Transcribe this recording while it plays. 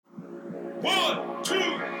1, 2,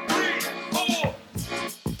 3, 4.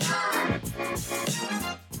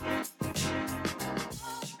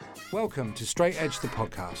 Welcome to Straight Edge the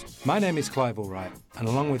podcast. My name is Clive Allwright, and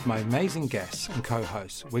along with my amazing guests and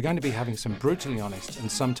co-hosts, we're going to be having some brutally honest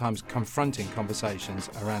and sometimes confronting conversations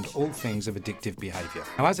around all things of addictive behaviour.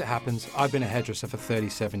 Now, as it happens, I've been a hairdresser for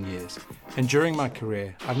 37 years, and during my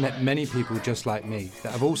career, I've met many people just like me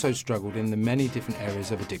that have also struggled in the many different areas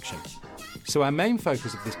of addiction. So our main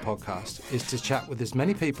focus of this podcast is to chat with as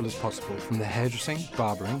many people as possible from the hairdressing,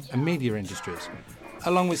 barbering and media industries,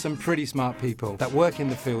 along with some pretty smart people that work in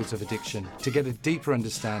the fields of addiction, to get a deeper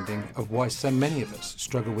understanding of why so many of us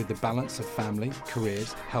struggle with the balance of family,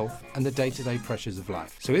 careers, health and the day-to-day pressures of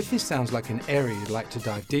life. So if this sounds like an area you'd like to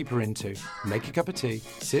dive deeper into, make a cup of tea,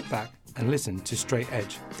 sit back and listen to Straight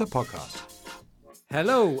Edge, the podcast.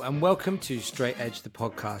 Hello and welcome to Straight Edge, the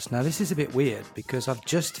podcast. Now this is a bit weird because I've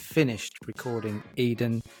just finished recording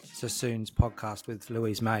Eden Sassoon's podcast with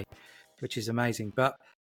Louise May, which is amazing. But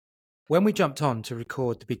when we jumped on to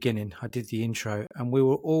record the beginning, I did the intro and we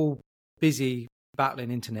were all busy battling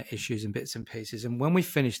internet issues and bits and pieces. And when we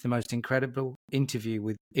finished the most incredible interview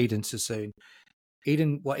with Eden Sassoon,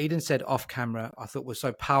 what Eden said off camera, I thought was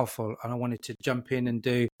so powerful. And I wanted to jump in and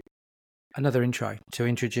do another intro to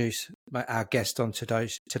introduce our guest on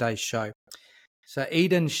today's show. So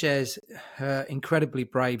Eden shares her incredibly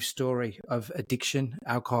brave story of addiction,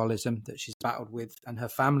 alcoholism that she's battled with and her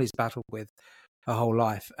family's battled with her whole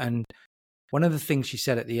life. And one of the things she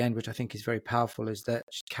said at the end, which I think is very powerful, is that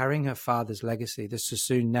carrying her father's legacy, the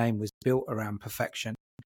Sassoon name was built around perfection.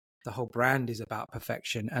 The whole brand is about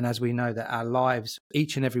perfection. And as we know that our lives,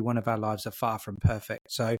 each and every one of our lives are far from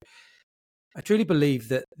perfect. So I truly believe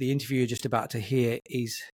that the interview you're just about to hear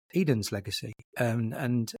is Eden's legacy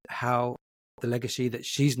and how the legacy that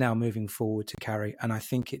she's now moving forward to carry. And I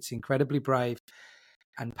think it's incredibly brave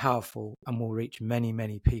and powerful and will reach many,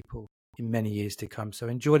 many people in many years to come. So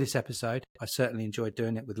enjoy this episode. I certainly enjoyed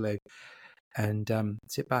doing it with Lou. And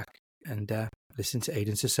sit back and listen to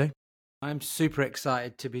Eden Sassoon. I'm super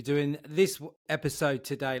excited to be doing this episode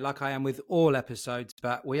today, like I am with all episodes,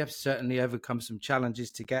 but we have certainly overcome some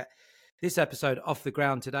challenges to get this episode off the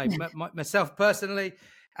ground today. Myself personally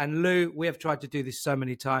and Lou, we have tried to do this so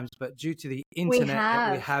many times, but due to the internet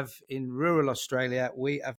that we have in rural Australia,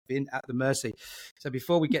 we have been at the mercy. So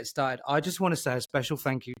before we get started, I just want to say a special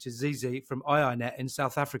thank you to Zizi from IINet in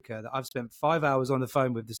South Africa that I've spent 5 hours on the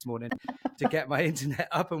phone with this morning to get my internet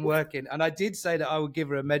up and working. And I did say that I would give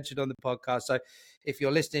her a mention on the podcast. So if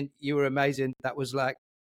you're listening, you were amazing. That was like,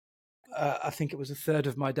 I think it was a third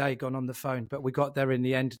of my day gone on the phone, but we got there in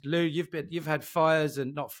the end. Lou, you've had fires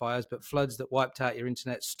and not fires, but floods that wiped out your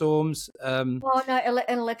internet, storms. An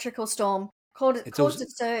electrical storm caused a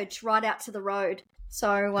surge right out to the road.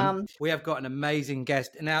 So we have got an amazing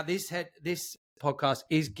guest. Now this podcast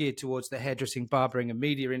is geared towards the hairdressing, barbering, and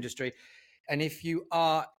media industry. And if you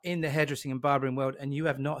are in the hairdressing and barbering world and you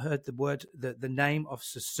have not heard the name of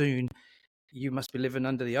Sassoon, you must be living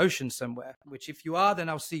under the ocean somewhere, which if you are, then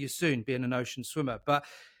I'll see you soon being an ocean swimmer. But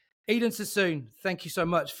Eden Sassoon, thank you so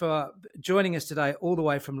much for joining us today all the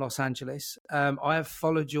way from Los Angeles. I have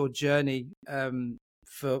followed your journey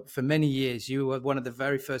for many years. You were one of the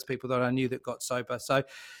very first people that I knew that got sober. So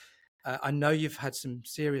I know you've had some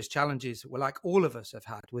serious challenges, like all of us have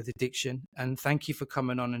had with addiction. And thank you for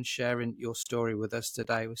coming on and sharing your story with us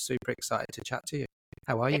today. We're super excited to chat to you.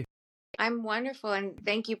 How are you? I'm wonderful, and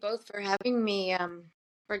thank you both for having me,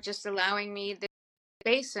 for just allowing me the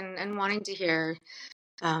space and wanting to hear,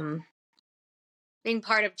 being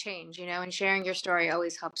part of change, and sharing your story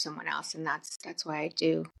always helps someone else, and that's why I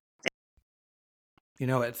do.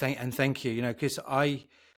 Thank you, because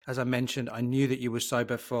as I mentioned, I knew that you were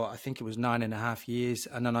sober for, I think it was 9.5 years,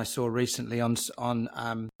 and then I saw recently on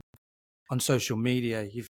social media,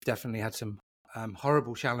 you've definitely had some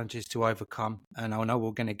horrible challenges to overcome, and I know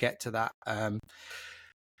we're going to get to that. I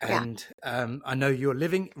know you're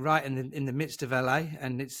living right in the midst of LA,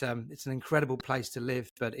 and it's an incredible place to live,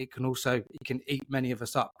 but it can eat many of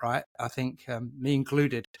us up, right? I think me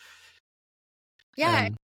included. Yeah,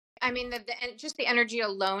 I mean, just the energy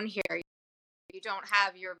alone here. You don't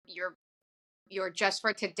have your just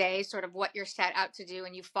for today, sort of what you're set out to do,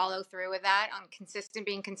 and you follow through with that on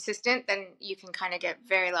being consistent, then you can kind of get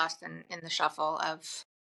very lost in the shuffle of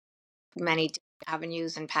many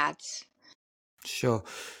avenues and paths. Sure.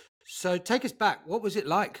 So take us back. What was it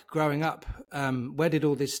like growing up? Where did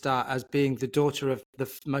all this start as being the daughter of the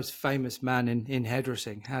most famous man in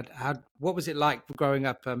hairdressing? What was it like growing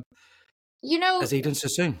up as Eden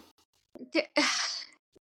Sassoon?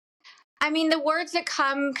 I mean, the words that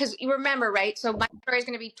come, because you remember, right? So my story is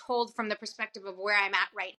going to be told from the perspective of where I'm at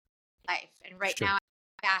right now. life. And right Sure. now I'm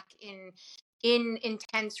back in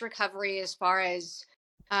intense recovery as far as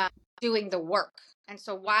doing the work. And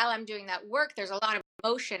so while I'm doing that work, there's a lot of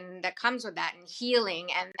emotion that comes with that, and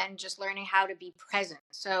healing, and then just learning how to be present.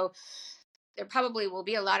 So there probably will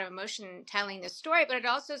be a lot of emotion telling this story, but it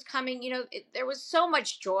also is coming, there was so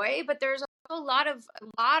much joy, but there's also a lot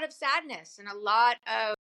of sadness, and a lot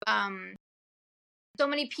of so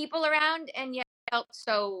many people around, and yet I felt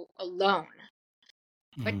so alone.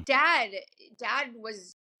 But dad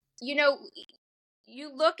was, you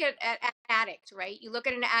look at an addict, right? You look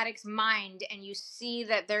at an addict's mind, and you see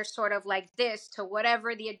that they're sort of like this to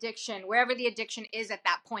wherever the addiction is at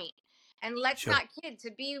that point. And let's Sure. not kid,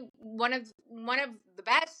 to be one of the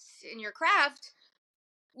best in your craft,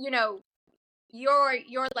 you're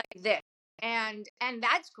like this. And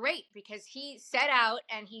that's great, because he set out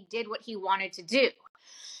and he did what he wanted to do.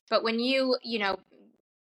 But when you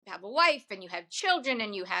have a wife, and you have children,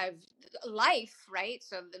 and you have life, right?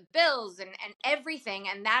 So the bills and everything,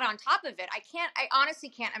 and that on top of it, I honestly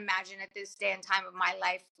can't imagine at this day and time of my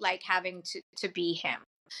life, like having to be him.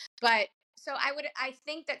 But so I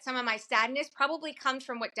think that some of my sadness probably comes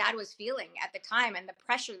from what dad was feeling at the time, and the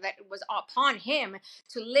pressure that was upon him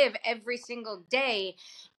to live every single day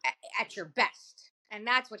at your best. And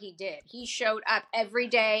that's what he did. He showed up every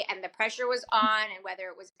day, and the pressure was on, and whether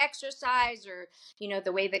it was exercise, or,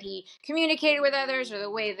 the way that he communicated with others, or the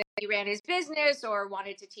way that he ran his business, or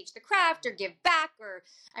wanted to teach the craft or give back, or,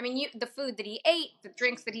 the food that he ate, the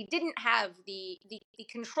drinks that he didn't have, the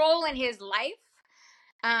control in his life,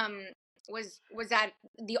 was at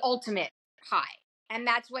the ultimate high. And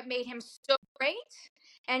that's what made him so great.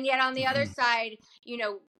 And yet on the other side,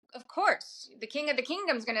 of course, the king of the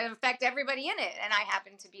kingdom is going to affect everybody in it. And I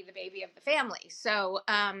happen to be the baby of the family. So,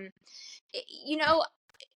 I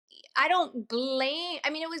don't blame,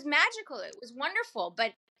 it was magical. It was wonderful.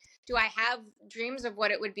 But do I have dreams of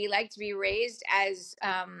what it would be like to be raised as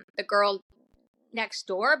the girl next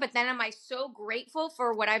door? But then am I so grateful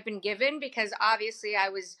for what I've been given? Because obviously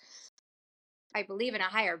I believe in a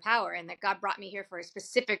higher power, and that God brought me here for a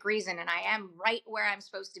specific reason. And I am right where I'm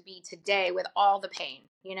supposed to be today, with all the pain,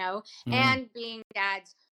 and being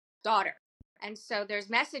dad's daughter. And so there's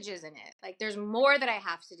messages in it. Like, there's more that I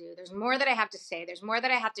have to do. There's more that I have to say. There's more that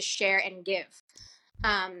I have to share and give.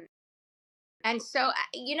 And so,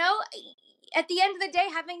 at the end of the day,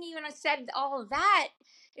 having even said all of that,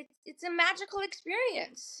 it's a magical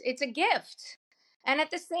experience. It's a gift. And at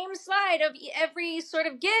the same slide of every sort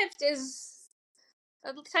of gift is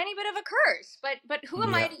a tiny bit of a curse, but who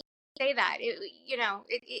am I to say that?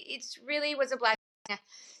 It's really was a blessing,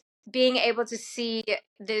 being able to see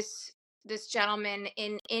this gentleman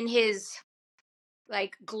in his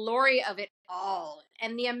like glory of it all,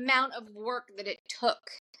 and the amount of work that it took.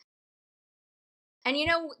 And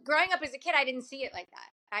growing up as a kid, I didn't see it like that.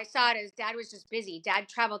 I saw it as dad was just busy. Dad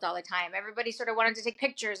traveled all the time. Everybody sort of wanted to take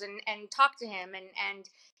pictures and talk to him, and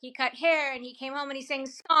he cut hair, and he came home and he sang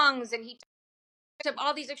songs, and he up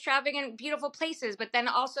all these extravagant, beautiful places, but then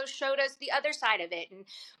also showed us the other side of it, and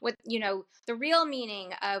what the real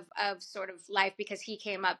meaning of sort of life, because he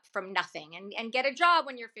came up from nothing, and get a job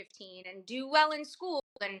when you're 15 and do well in school,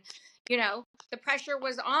 and the pressure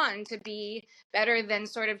was on to be better than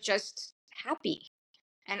sort of just happy,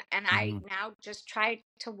 and I now just try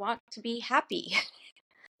to want to be happy.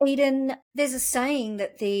 Eden, there's a saying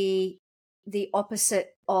that the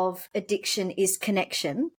opposite of addiction is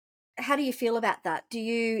connection. How do you feel about that? Do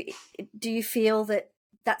you feel that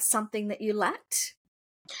that's something that you lacked?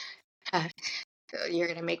 You're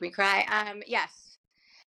gonna make me cry. Yes,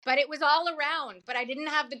 but it was all around, but I didn't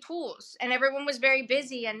have the tools, and everyone was very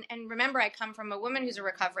busy. And remember, I come from a woman who's a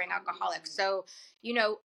recovering alcoholic, so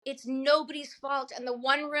it's nobody's fault. And the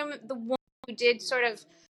woman who did sort of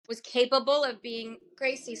was capable of being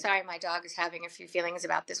Gracie. Sorry, my dog is having a few feelings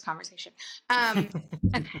about this conversation. My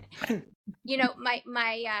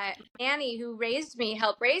nanny who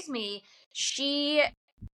helped raise me, she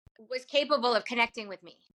was capable of connecting with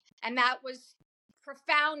me. And that was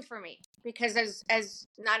profound for me, because as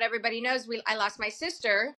not everybody knows, I lost my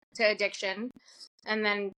sister to addiction. And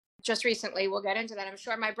then just recently, we'll get into that, I'm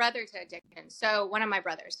sure, my brother to addiction. So one of my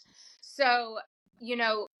brothers. So,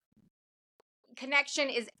 connection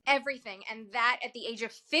is everything. And that at the age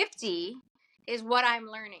of 50 is what I'm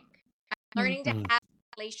learning. I'm learning to have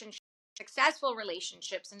relationships, successful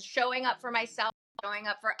relationships, and showing up for myself, showing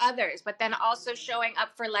up for others, but then also showing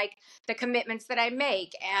up for like the commitments that I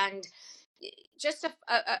make, and just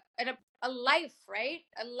a life, right?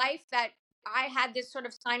 A life that I had this sort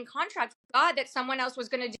of signed contract with God that someone else was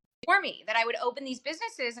going to do for me, that I would open these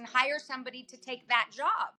businesses and hire somebody to take that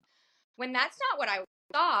job, when that's not what I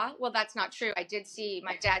saw, well, that's not true. I did see,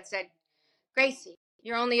 my dad said, Gracie,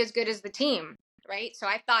 you're only as good as the team, right? So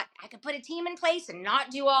I thought I could put a team in place and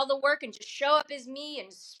not do all the work and just show up as me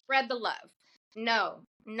and spread the love. No,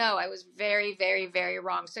 I was very, very, very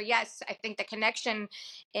wrong. So yes, I think the connection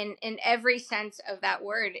in every sense of that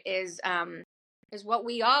word is what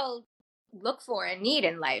we all look for and need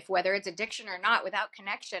in life, whether it's addiction or not. Without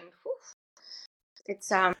connection, whew,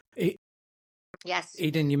 it's yes.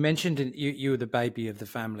 Eden, you mentioned you were the baby of the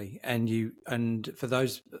family, and for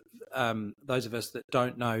those of us that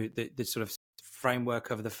don't know the sort of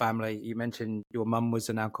framework of the family, you mentioned your mum was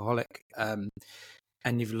an alcoholic, and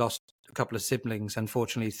you've lost a couple of siblings,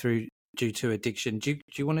 unfortunately, due to addiction. Do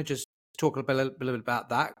you want to just talk a little bit about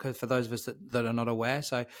that? Because for those of us that are not aware,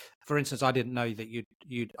 so for instance, I didn't know that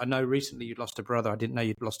I know recently you'd lost a brother. I didn't know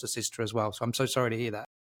you'd lost a sister as well. So I'm so sorry to hear that.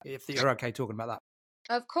 If you're okay talking about that.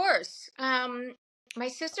 Of course. My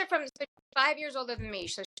sister from 5 years older than me,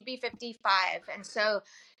 so she'd be 55. And so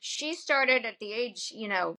she started at the age,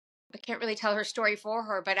 I can't really tell her story for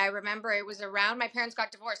her, but I remember it was around my parents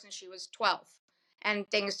got divorced and she was 12. And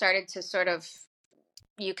things started to sort of,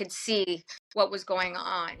 you could see what was going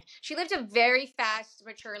on. She lived a very fast,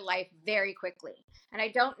 mature life very quickly. And I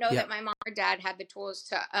don't know that my mom or dad had the tools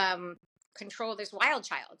to control this wild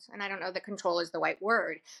child. And I don't know that control is the right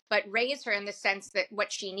word, but raise her in the sense that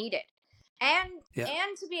what she needed. And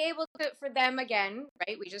to be able to, for them again,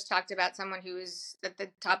 right? We just talked about someone who was at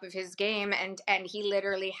the top of his game and he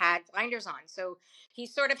literally had blinders on. So he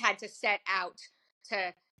sort of had to set out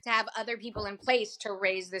to have other people in place to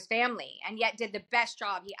raise this family, and yet did the best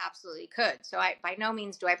job he absolutely could. So by no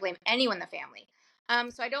means do I blame anyone in the family.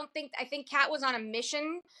 So I think Kat was on a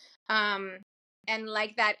mission, and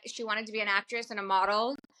like that, she wanted to be an actress and a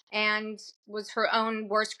model, and was her own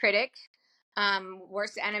worst critic,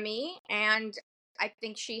 worst enemy. And I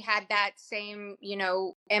think she had that same,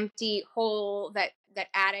 empty hole that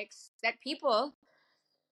addicts, that people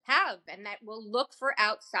have, and that will look for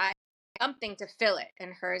outside something to fill it.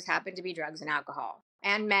 And hers happened to be drugs and alcohol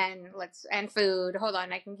and men. And food. Hold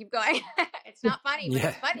on, I can keep going. It's not funny, but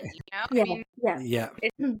it's funny, Yeah, I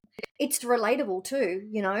mean, it's relatable too,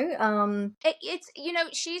 it's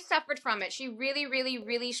she suffered from it. She really, really,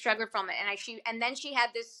 really struggled from it, and then she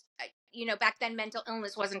had this. Back then mental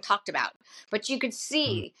illness wasn't talked about, but you could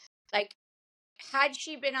see, like, had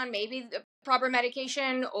she been on maybe the proper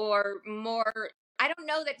medication or more, I don't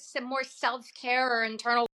know, that some more self-care or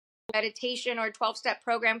internal meditation or 12-step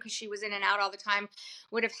program, because she was in and out all the time,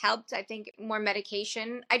 would have helped. I think more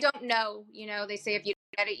medication. I don't know. They say if you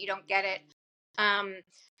don't get it, you don't get it.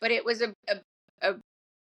 But it was a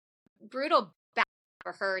brutal battle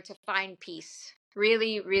for her to find peace.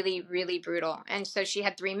 Really, really, really brutal. And so she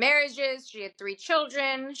had 3 marriages. She had 3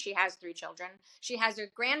 children. She has 3 children. She has a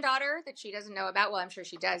granddaughter that she doesn't know about. Well, I'm sure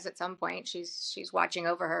she does at some point. She's watching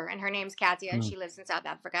over her, and her name's Katia, and she lives in South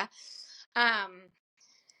Africa.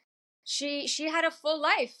 She had a full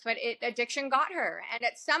life, but addiction got her. And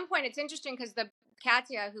at some point, it's interesting because the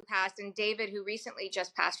Katia who passed and David who recently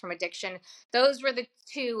just passed from addiction, those were the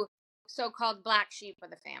 2 so-called black sheep of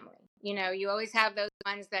the family. You always have those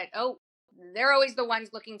ones that, they're always the ones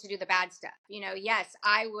looking to do the bad stuff. Yes,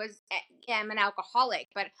 I am an alcoholic,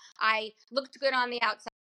 but I looked good on the outside.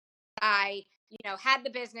 I, had the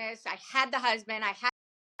business, I had the husband,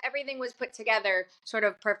 everything was put together sort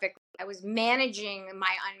of perfectly. I was managing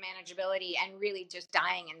my unmanageability and really just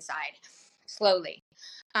dying inside slowly.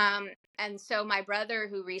 And so my brother,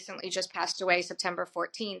 who recently just passed away September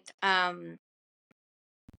 14th,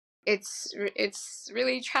 it's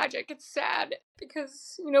really tragic. It's sad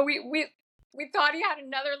because, we thought he had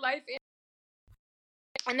another life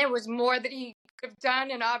and there was more that he could have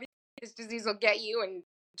done. And obviously this disease will get you and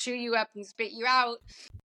chew you up and spit you out.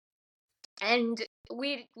 And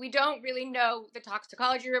we don't really know the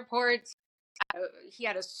toxicology reports. He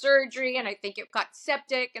had a surgery and I think it got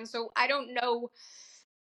septic. And so I don't know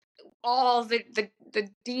all the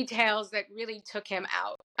details that really took him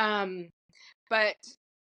out. But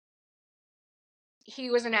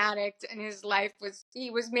he was an addict and his life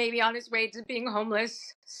he was maybe on his way to being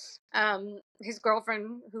homeless. His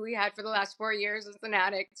girlfriend, who he had for the last 4 years, is an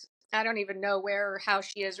addict. I don't even know where or how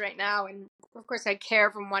she is right now. And of course I care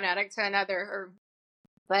from one addict to another,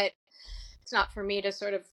 but it's not for me to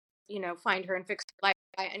sort of, find her and fix her life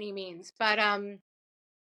by any means. But I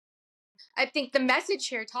think the message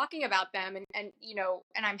here, talking about them and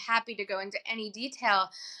I'm happy to go into any detail.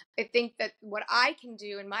 I think that what I can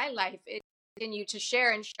do in my life is continue to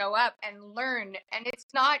share and show up and learn. And it's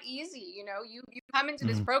not easy. You come into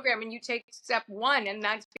this program and you take step 1, and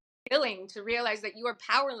that's willing to realize that you are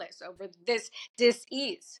powerless over this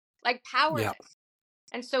dis-ease, like powerless.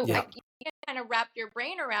 And so Yeah. you can't kind of wrap your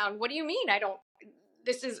brain around, what do you mean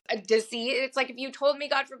this is a disease? It's like if you told me,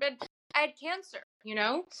 God forbid, I had cancer,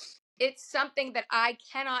 it's something that I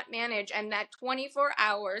cannot manage. And that 24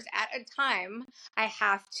 hours at a time, I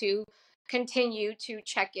have to continue to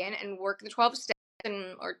check in and work the 12 steps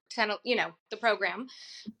or 10, the program.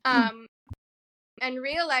 And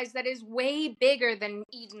realize that is way bigger than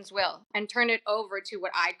Eden's will, and turn it over to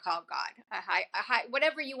what I call God, a high,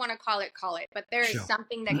 whatever you want to call it. But there is Sure.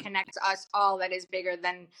 something that connects us all that is bigger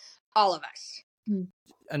than all of us.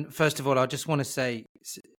 And first of all, I just want to say,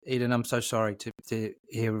 Eden, I'm so sorry to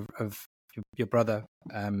hear of your brother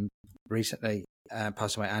recently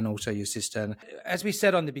passed away, and also your sister. And as we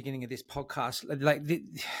said on the beginning of this podcast, like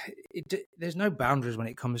there's no boundaries when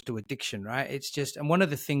it comes to addiction, right? It's just, and one of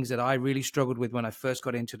the things that I really struggled with when I first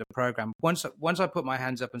got into the program, once I put my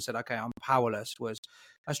hands up and said, okay, I'm powerless, was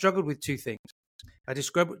I struggled with two things. I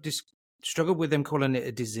struggled with them calling it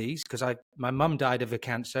a disease, because my mum died of a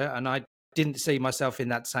cancer, and I didn't see myself in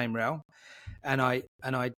that same realm, and I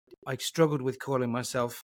struggled with calling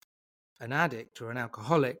myself an addict or an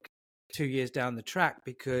alcoholic 2 years down the track,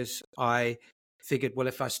 because I figured, well,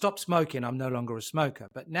 if I stop smoking, I'm no longer a smoker.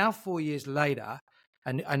 But now 4 years later,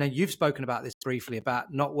 and I know you've spoken about this briefly,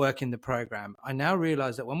 about not working the program, I now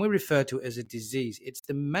realize that when we refer to it as a disease, it's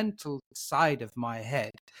the mental side of my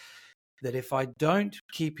head that, if I don't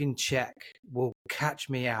keep in check, will catch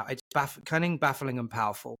me out. It's cunning, baffling, and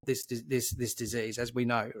powerful, this disease, as we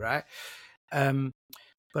know, right?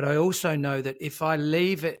 But I also know that if I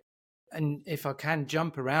leave it, and if I can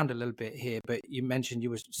jump around a little bit here, but you mentioned you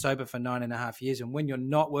were sober for 9.5 years, and when you're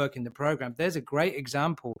not working the program, there's a great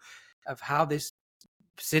example of how this,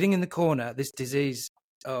 sitting in the corner, this disease,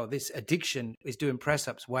 this addiction, is doing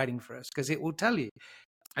press-ups waiting for us, because it will tell you.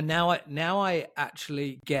 And now I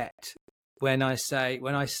actually get, when I say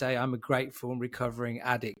I'm a grateful and recovering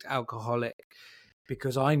addict, alcoholic,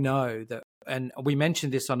 because I know that, and we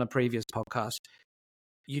mentioned this on a previous podcast,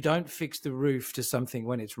 you don't fix the roof to something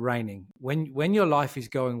when it's raining. When your life is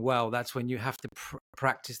going well, that's when you have to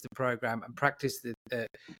practice the program and practice the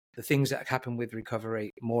things that happen with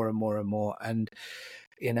recovery more and more and more. And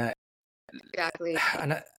Exactly.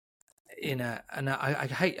 And I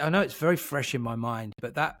hate, I know it's very fresh in my mind,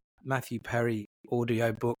 but that Matthew Perry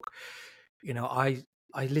audio book, I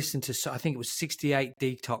listened to, I think it was 68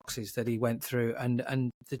 detoxes that he went through,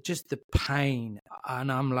 and just the pain,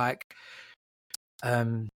 and I'm like, I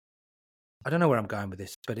don't know where I'm going with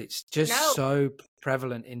this, but it's just so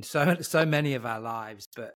prevalent in so many of our lives.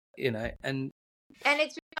 But and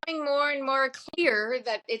it's becoming more and more clear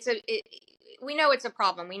that we know it's a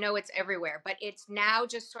problem. We know it's everywhere, but it's now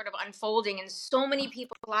just sort of unfolding in so many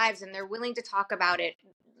people's lives, and they're willing to talk about it.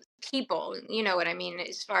 People, you know what I mean,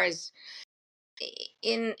 as far as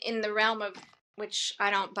in the realm of, which I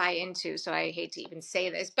don't buy into, so I hate to even say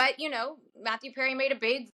this, but Matthew Perry made a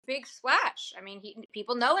big splash. I mean,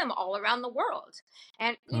 people know him all around the world.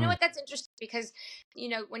 And you know what, that's interesting, because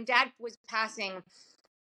when Dad was passing,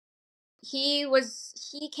 he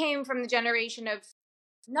came from the generation of,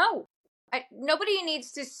 no, nobody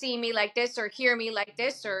needs to see me like this or hear me like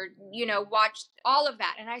this, or watch all of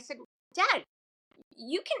that. And I said, Dad,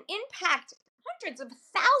 you can impact hundreds of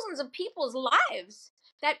thousands of people's lives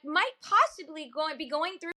that might possibly be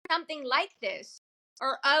going through something like this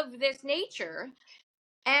or of this nature.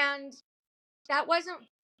 And that wasn't,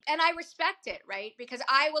 and I respect it, right? Because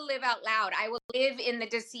I will live out loud. I will live in the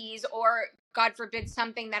disease, or God forbid,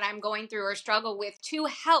 something that I'm going through or struggle with, to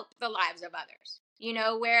help the lives of others,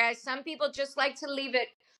 whereas some people just like to leave it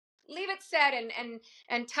said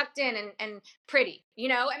and tucked in and pretty,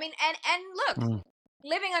 I mean, and look,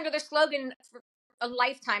 living under the slogan for a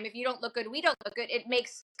lifetime, if you don't look good, we don't look good, it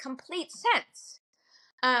makes complete sense.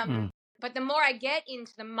 But the more I get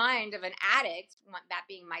into the mind of an addict, that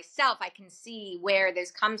being myself, I can see where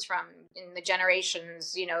this comes from in the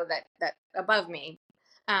generations, that above me.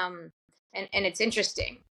 And it's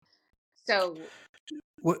interesting. So,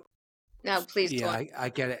 no, please. Yeah, I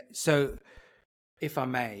get it. So, if I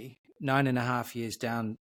may, 9.5 years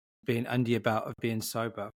down, being under your belt of being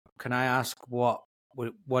sober, can I ask what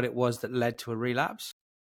it was that led to a relapse?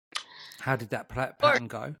 How did that pattern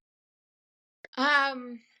go?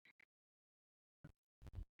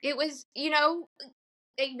 It was,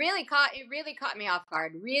 it really caught me off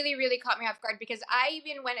guard. Really caught me off guard, because I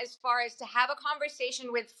even went as far as to have a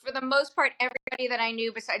conversation with, for the most part, everybody that I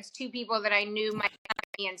knew, besides two people that I knew might come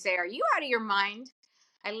at me and say, "Are you out of your mind?"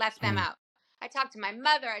 I left them out. I talked to my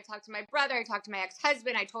mother, I talked to my brother, I talked to my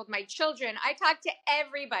ex-husband, I told my children, I talked to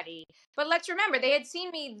everybody. But let's remember, they had seen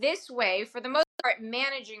me this way, for the most part,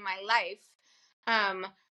 managing my life,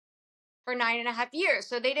 for 9.5 years.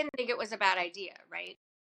 So they didn't think it was a bad idea, right?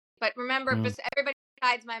 But remember, everybody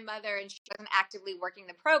besides my mother, and she wasn't actively working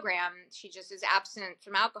the program. She just is abstinent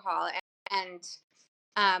from alcohol. And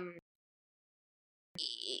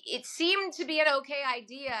it seemed to be an okay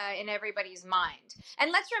idea in everybody's mind.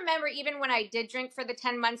 And let's remember, even when I did drink for the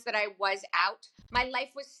 10 months that I was out, my life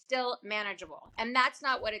was still manageable. And that's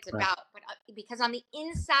not what it's about. But because on the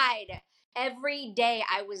inside, every day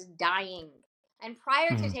I was dying. And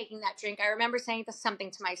prior to taking that drink, I remember saying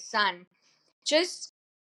something to my son, just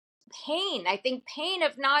pain. I think pain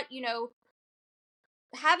of not,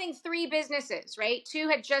 having 3 businesses, right? 2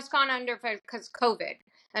 had just gone under because COVID.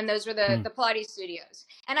 And those were the Pilates studios.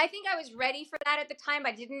 And I think I was ready for that at the time.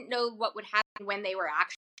 I didn't know what would happen when they were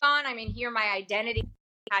actually gone. I mean, here my identity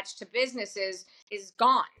attached to businesses is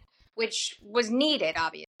gone, which was needed,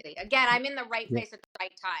 obviously. Again, I'm in the right place at the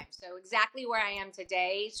right time. So exactly where I am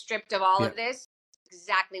today, stripped of all of this,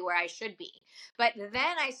 exactly where I should be. But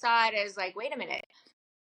then I saw it as like, wait a minute.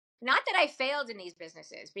 Not that I failed in these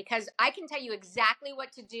businesses, because I can tell you exactly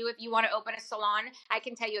what to do if you want to open a salon. I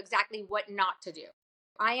can tell you exactly what not to do.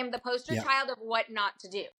 I am the poster child of what not to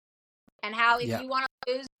do. And how, if you want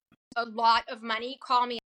to lose a lot of money, call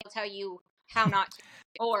me. I'll tell you how not to,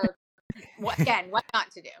 or what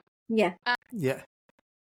not to do. Yeah.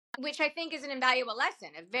 Which I think is an invaluable lesson,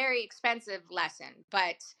 a very expensive lesson,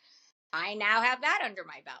 but I now have that under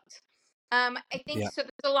my belt. I think so. The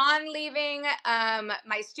salon leaving,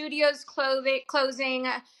 my studio's closing,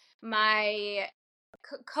 my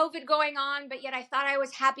COVID going on, but yet I thought I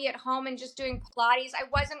was happy at home and just doing Pilates. I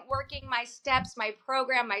wasn't working my steps, my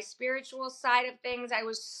program, my spiritual side of things. I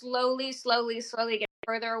was slowly getting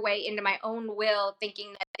further away into my own will,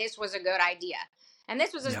 thinking that this was a good idea. And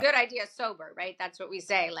this was a good idea sober, right? That's what we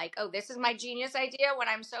say. Like, oh, this is my genius idea when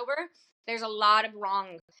I'm sober. There's a lot of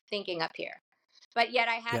wrong thinking up here. But yet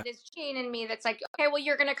I had this gene in me that's like, okay, well,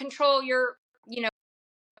 you're going to control your,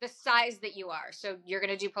 the size that you are. So you're going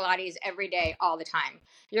to do Pilates every day, all the time.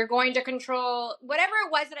 You're going to control whatever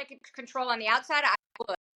it was that I could control on the outside. I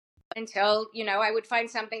would, until, I would find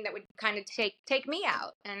something that would kind of take me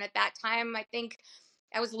out. And at that time, I think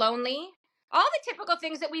I was lonely. All the typical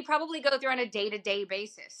things that we probably go through on a day-to-day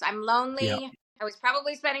basis. I'm lonely. I was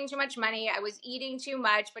probably spending too much money. I was eating too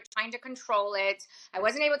much, but trying to control it. I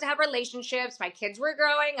wasn't able to have relationships. My kids were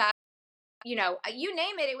growing up. You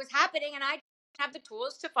name it, it was happening. And I didn't have the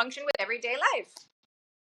tools to function with everyday life.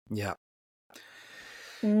 Yeah.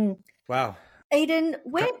 Wow. Eden,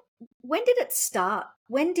 when did it start?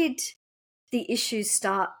 When did the issues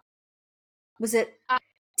start? Was it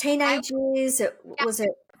teenage years? Was it?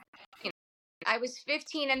 I was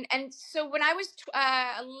 15. And so when I was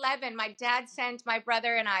 11, my dad sent my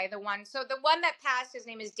brother and I, the one that passed, his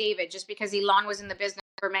name is David, just because Elon was in the business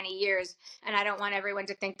for many years. And I don't want everyone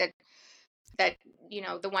to think that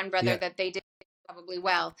the one brother that they did probably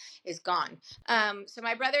well is gone. So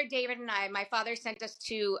my brother David and I, my father sent us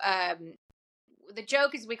to, the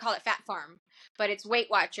joke is we call it Fat Farm, but it's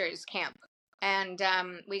Weight Watchers camp. And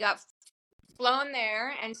we got flown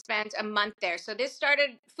there and spent a month there. So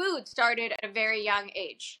food started at a very young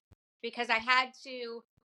age, because I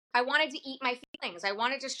wanted to eat my feelings. I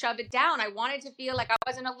wanted to shove it down. I wanted to feel like I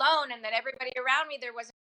wasn't alone and that everybody around me, there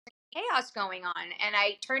wasn't chaos going on. And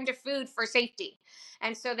I turned to food for safety.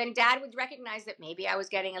 And so then Dad would recognize that maybe I was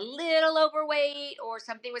getting a little overweight or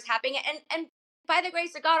something was happening. And by the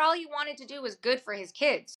grace of God, all he wanted to do was good for his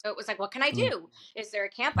kids. So it was like, what can I do? Is there a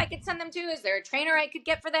camp I could send them to? Is there a trainer I could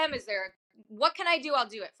get for them? What can I do? I'll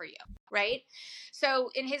do it for you. Right. So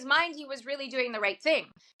in his mind, he was really doing the right thing,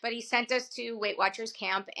 but he sent us to Weight Watchers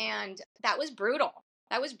camp, and that was brutal.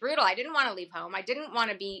 I didn't want to leave home. I didn't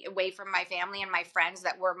want to be away from my family and my friends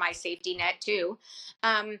that were my safety net too.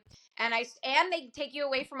 And they take you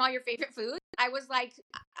away from all your favorite foods. I was like,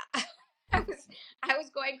 I was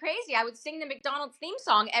going crazy. I would sing the McDonald's theme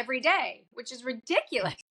song every day, which is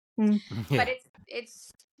ridiculous. But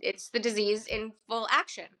it's the disease in full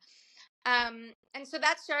action. And so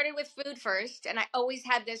that started with food first. And I always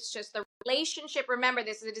had this, just the relationship. Remember,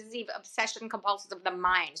 this is a disease of obsession compulsive of the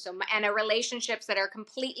mind. And relationships that are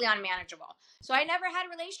completely unmanageable. So I never had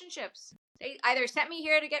relationships. They either sent me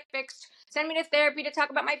here to get fixed, send me to therapy to talk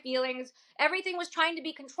about my feelings. Everything was trying to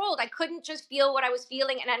be controlled. I couldn't just feel what I was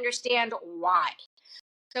feeling and understand why.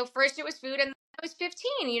 So first it was food, and I was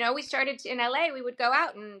 15. We started in LA. We would go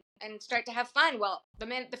out and start to have fun. Well,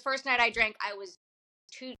 the first night I drank, I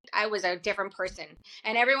was a different person.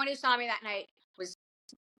 And everyone who saw me that night was,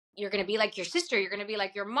 you're going to be like your sister. You're going to be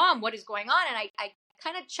like your mom. What is going on? And I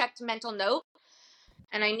kind of checked mental note,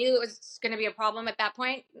 and I knew it was going to be a problem at that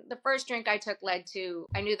point. The first drink I took I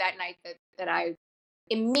knew that night that I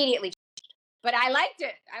immediately but I liked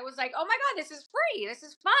it. I was like, oh my God, this is free. This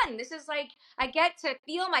is fun. This is like, I get to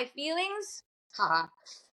feel my feelings. Haha.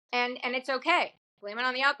 And it's okay. Blame it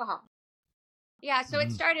on the alcohol. Yeah. So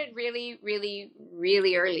it started really, really,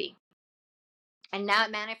 really early. And now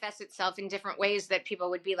it manifests itself in different ways that people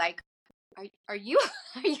would be like, are you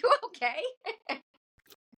okay?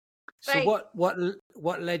 So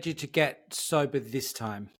what led you to get sober this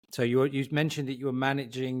time? So you mentioned that you were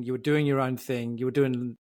managing, you were doing your own thing, you were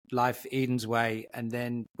doing life Eden's way, and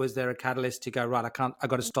then was there a catalyst to go, right, I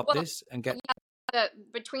got to stop this and get...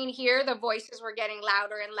 Between here, the voices were getting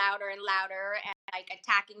louder and louder and louder and like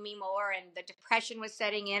attacking me more, and the depression was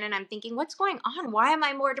setting in, and I'm thinking, what's going on? Why am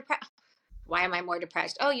I more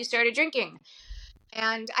depressed? Oh, you started drinking.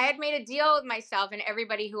 And I had made a deal with myself and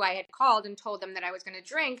everybody who I had called and told them that I was going to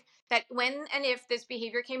drink, that when and if this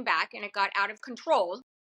behavior came back and it got out of control,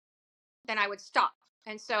 then I would stop.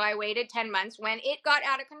 And so I waited 10 months. When it got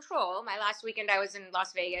out of control, my last weekend I was in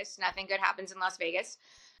Las Vegas. Nothing good happens in Las Vegas.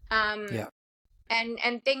 And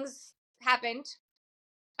things happened.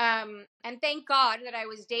 And thank God that I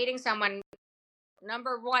was dating someone,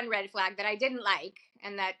 number one red flag, that I didn't like,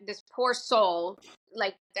 and that this poor soul,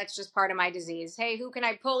 like, that's just part of my disease. Hey, who can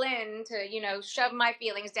I pull in to, shove my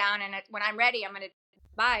feelings down, and when I'm ready, I'm going to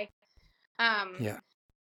bye.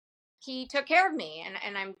 He took care of me,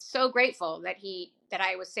 and I'm so grateful that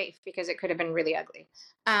I was safe, because it could have been really ugly.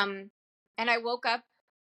 And I woke up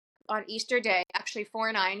on Easter Day, actually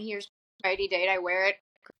 4/9, here's Friday date. I wear it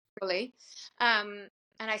early.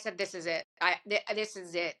 And I said, this is it. This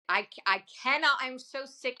is it. I cannot, I'm so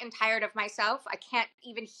sick and tired of myself. I can't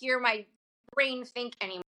even hear my brain think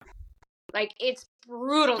anymore. Like, it's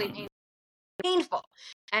brutally painful.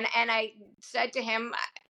 And I said to him,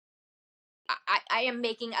 I am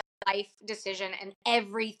making a life decision, and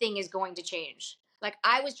everything is going to change. Like,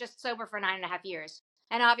 I was just sober for 9.5 years,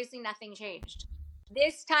 and obviously nothing changed.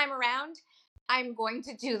 This time around, I'm going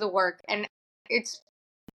to do the work, and it's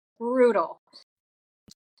brutal,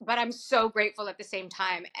 but I'm so grateful at the same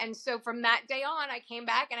time. And so from that day on, I came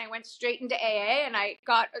back and I went straight into AA, and I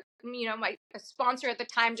got, my sponsor at the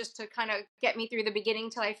time, just to kind of get me through the beginning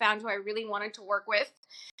till I found who I really wanted to work with.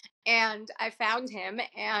 And I found him,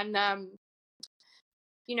 and,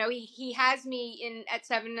 he has me at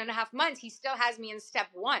 7.5 months. He still has me in step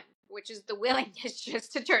 1, which is the willingness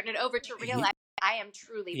just to turn it over, to realize I am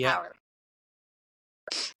truly powerless.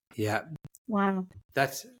 Yeah. Wow.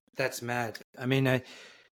 That's mad. I mean, I'm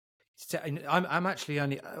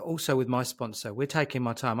actually also with my sponsor. We're taking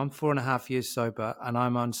my time. I'm 4.5 years sober, and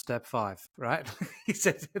I'm on step 5. Right? He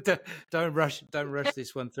said, "Don't rush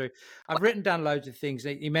this one through." I've written down loads of things.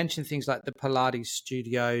 You mentioned things like the Pilates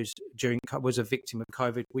studios. Was a victim of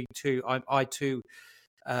COVID. I too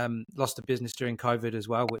lost a business during COVID as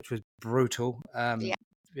well, which was brutal.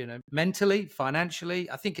 Mentally, financially.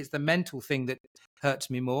 I think it's the mental thing that hurts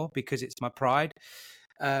me more, because it's my pride.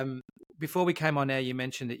 Before we came on air, you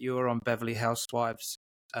mentioned that you were on Beverly Housewives,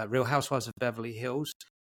 Real Housewives of Beverly Hills,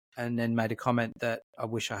 and then made a comment that I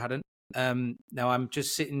wish I hadn't. Now I'm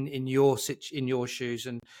just sitting in your shoes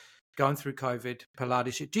and going through COVID,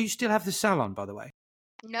 Pilates. Do you still have the salon, by the way?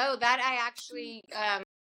 No, that I actually,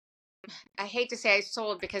 I hate to say I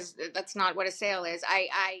sold, because that's not what a sale is.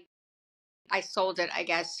 I sold it, I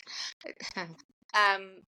guess,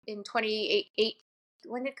 in 2008.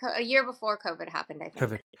 When did a year before COVID happened? I think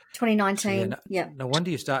COVID 2019. Yeah. No wonder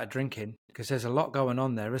you started drinking, because there's a lot going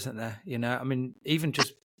on there, isn't there? I mean, even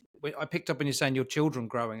just I picked up on you saying your children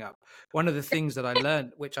growing up. One of the things that I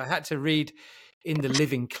learned, which I had to read in the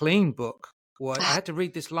Living Clean book, was I had to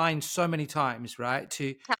read this line so many times, right?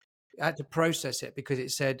 I had to process it, because it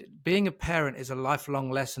said being a parent is a lifelong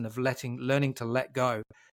lesson of learning to let go.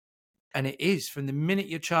 And it is, from the minute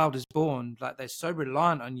your child is born, like, they're so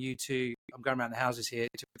reliant on you I'm going around the houses here,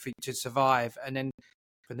 to survive. And then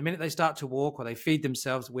from the minute they start to walk or they feed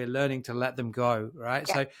themselves, we're learning to let them go, right?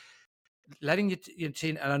 Yeah. So letting your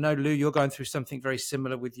teen, and I know, Lou, you're going through something very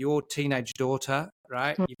similar with your teenage daughter,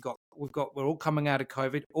 right? We're all coming out of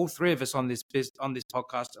COVID. All 3 of us on this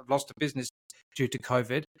podcast have lost a business due to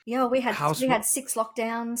COVID. Yeah, we had 6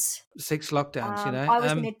 lockdowns. 6 lockdowns, I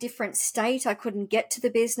was in a different state. I couldn't get to the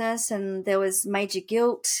business, and there was major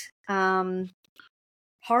guilt. Horrible.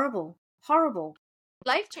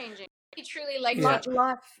 Life-changing. Truly, like,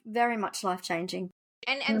 life, very much life-changing.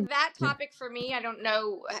 And that topic for me, I don't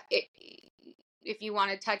know if you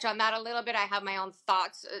want to touch on that a little bit. I have my own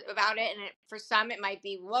thoughts about it, and for some it might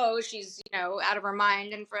be, whoa, she's out of her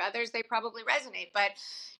mind, and for others they probably resonate. But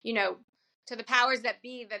to the powers that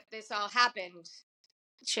be that this all happened,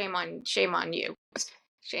 shame on you.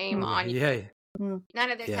 Shame on you.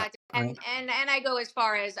 None of this Yeah. had to, and I go as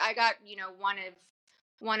far as I got, one of,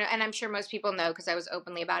 and I'm sure most people know because I was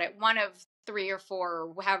openly about it, one of 3 or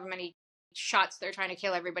 4, or however many shots they're trying to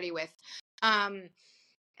kill everybody with.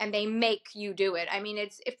 And they make you do it. I mean,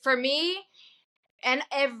 for me, and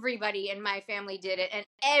everybody in my family did it, and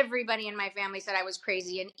everybody in my family said I was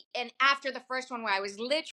crazy. And after the first one, where I was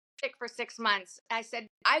literally sick for 6 months, I said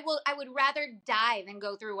I would rather die than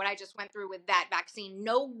go through what I just went through with that vaccine.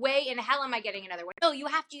 No way in hell am I getting another one. No, you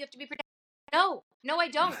have to be protected. No, I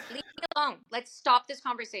don't. Leave me alone. Let's stop this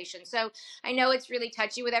conversation. So I know it's really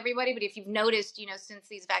touchy with everybody, but if you've noticed, since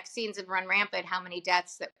these vaccines have run rampant, how many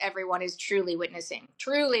deaths that everyone is truly witnessing.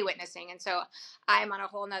 And so I'm on a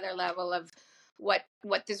whole nother level of what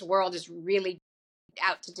this world is really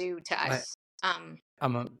out to do to us.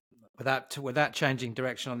 Without changing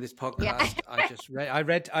direction on this podcast, Yeah. I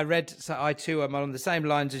read. So I too am on the same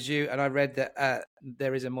lines as you, and I read that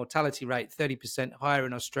there is a mortality rate 30% higher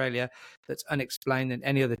in Australia that's unexplained than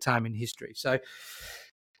any other time in history. So,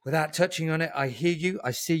 without touching on it, I hear you, I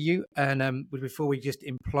see you, and before we just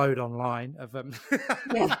implode online,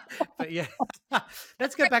 Yeah. but yeah,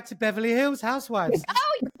 let's go back to Beverly Hills Housewives.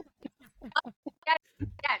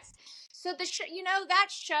 Yes. So the show, that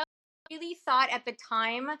show, I really thought at the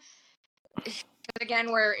time.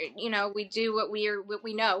 Again, we do what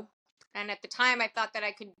we know. And at the time, I thought that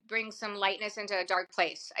I could bring some lightness into a dark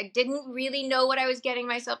place. I didn't really know what I was getting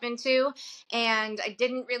myself into. And I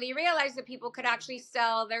didn't really realize that people could actually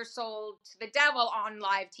sell their soul to the devil on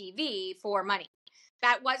live TV for money.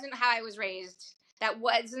 That wasn't how I was raised. That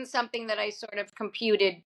wasn't something that I sort of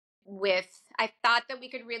computed with. I thought that we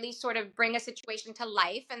could really sort of bring a situation to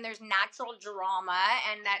life, and there's natural drama,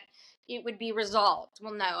 and that it would be resolved.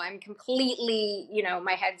 Well, no, I'm completely,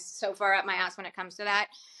 my head's so far up my ass when it comes to that,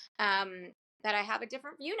 that I have a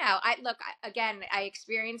different view now. I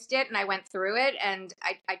experienced it and I went through it, and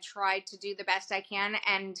I tried to do the best I can.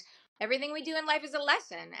 And everything we do in life is a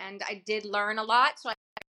lesson. And I did learn a lot. So I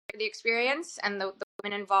had the experience and the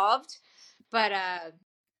women involved. But,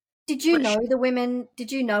 did you know the women?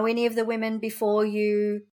 Did you know any of the women before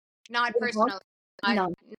you? Not personally.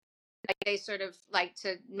 No. They sort of like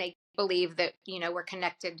to make believe that, we're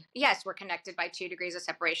connected. Yes, we're connected by 2 degrees of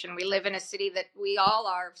separation. We live in a city that we all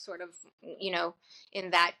are sort of,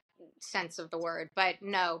 in that sense of the word, but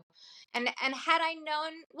no. And had I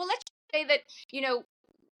known, well, let's say that,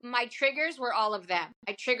 my triggers were all of them.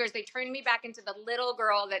 They turned me back into the little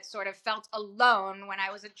girl that sort of felt alone when I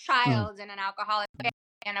was a child in an alcoholic family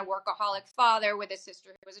and a workaholic father with a sister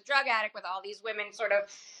who was a drug addict, with all these women sort of,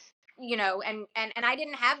 and I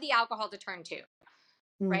didn't have the alcohol to turn to.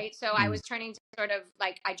 Right. So I was turning to sort of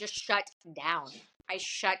like, I just shut down.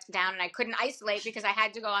 And I couldn't isolate because I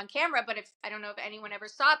had to go on camera. But I don't know if anyone ever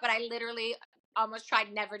saw it, but I literally almost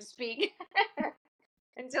tried never to speak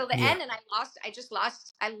until the end. And I lost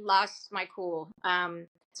my cool.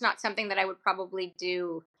 It's not something that I would probably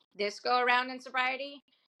do this go around in sobriety,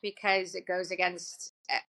 because it goes against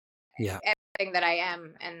everything that I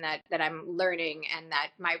am and that I'm learning, and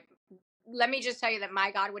that let me just tell you that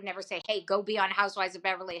my God would never say, hey, go be on Housewives of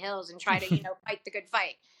Beverly Hills and try to, fight the good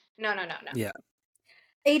fight. No. Yeah.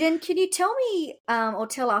 Eden, can you tell me or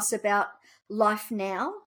tell us about life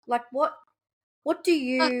now? Like how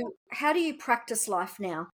do you practice life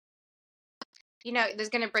now? This is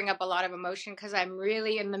going to bring up a lot of emotion because I'm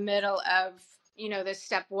really in the middle of, this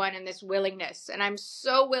step 1 and this willingness. And I'm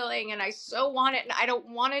so willing and I so want it. And I don't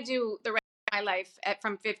want to do the rest of my life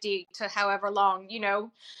from 50 to however long,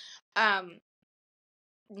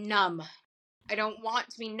 numb. I don't want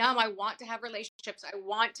to be numb. I want to have relationships. I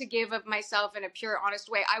want to give of myself in a pure, honest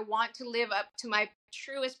way. I want to live up to my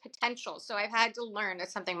truest potential. So I've had to learn,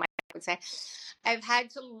 that's something my dad would say, I've had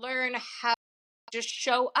to learn how to just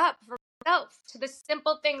show up for myself to the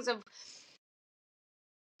simple things of,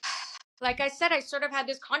 like I said, I sort of had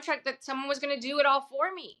this contract that someone was going to do it all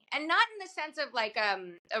for me. And not in the sense of like a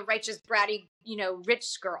righteous, bratty,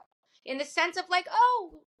 rich girl. In the sense of like,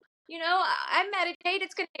 oh, I meditate,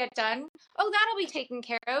 it's going to get done. Oh, that'll be taken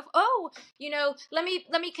care of. Oh, let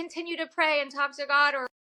me continue to pray and talk to God,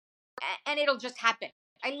 and it'll just happen.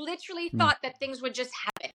 I literally thought that things would just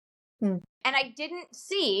happen. And I didn't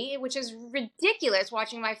see, which is ridiculous,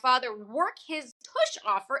 watching my father work his tush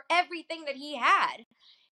off for everything that he had.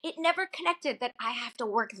 It never connected that I have to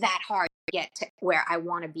work that hard to get to where I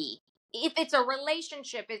want to be. If it's a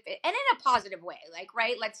relationship, and in a positive way, like,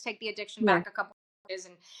 right, let's take the addiction back a couple of years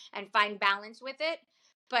and find balance with it.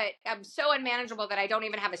 but I'm so unmanageable that I don't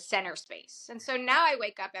even have a center space. And so now I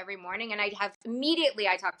wake up every morning and I talk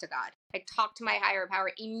to God. I talk to my higher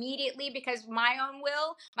power immediately, because my own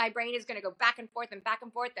will, my brain is going to go back and forth, and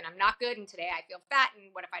I'm not good. And today I feel fat. And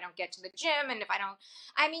what if I don't get to the gym? And if I don't,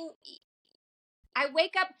 I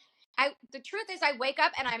wake up. The truth is I wake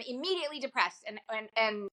up and I'm immediately depressed and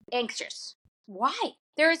anxious. Why?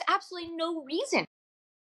 There is absolutely no reason.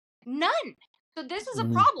 None. So this is a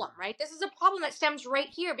problem, right? This is a problem that stems right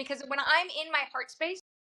here, because when I'm in my heart space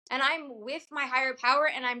and I'm with my higher power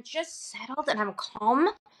and I'm just settled and I'm calm,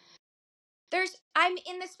 I'm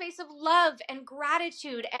in the space of love and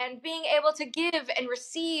gratitude and being able to give and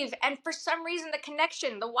receive. And for some reason, the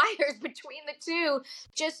connection, the wires between the two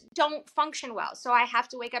just don't function well. So I have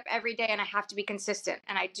to wake up every day and I have to be consistent.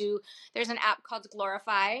 And there's an app called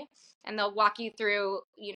Glorify, and they'll walk you through,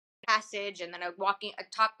 passage, and then I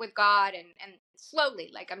talk with God, and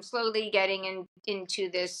slowly, like I'm slowly getting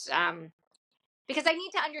into this, because I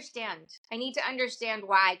need to understand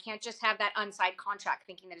why I can't just have that unsigned contract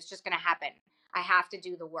thinking that it's just going to happen. I have to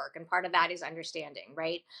do the work. And part of that is understanding,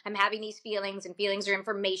 right? I'm having these feelings, and feelings are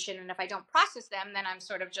information. And if I don't process them, then I'm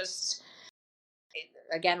sort of just,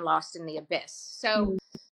 again, lost in the abyss. So,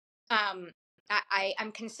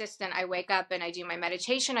 I'm consistent. I wake up and I do my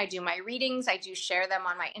meditation. I do my readings. I do share them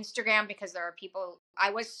on my Instagram, because there are people. I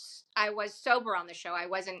was sober on the show. I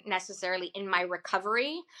wasn't necessarily in my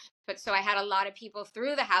recovery, but so I had a lot of people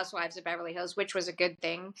through the Housewives of Beverly Hills, which was a good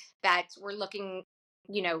thing, that were looking,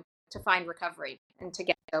 to find recovery and to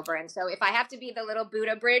get sober. And so if I have to be the little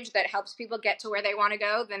Buddha bridge that helps people get to where they want to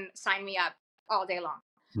go, then sign me up all day long.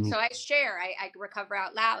 So I share. I recover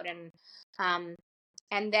out loud, and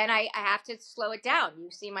then I have to slow it down.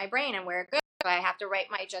 You see my brain and where it goes. So I have to write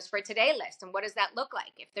my just for today list. And what does that look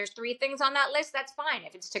like? If there's 3 things on that list, that's fine.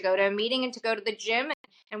 If it's to go to a meeting and to go to the gym,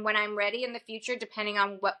 and when I'm ready in the future, depending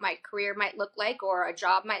on what my career might look like or a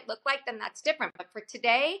job might look like, then that's different. But for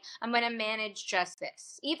today, I'm going to manage just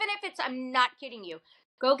this. Even if I'm not kidding you,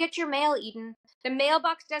 go get your mail, Eden. The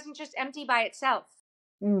mailbox doesn't just empty by itself.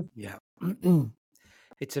 Yeah.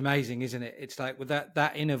 It's amazing, isn't it? It's like with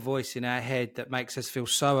that inner voice in our head that makes us feel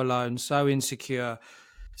so alone, so insecure.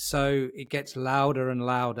 So it gets louder and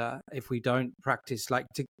louder if we don't practice. Like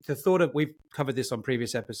the thought of, we've covered this on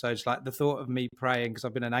previous episodes, like the thought of me praying, because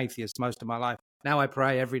I've been an atheist most of my life. Now I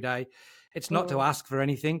pray every day. It's not to ask for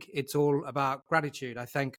anything. It's all about gratitude. I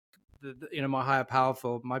thank my higher power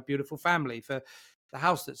for my beautiful family, for the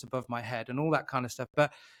house that's above my head, and all that kind of stuff.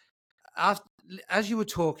 But as you were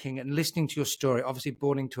talking and listening to your story, obviously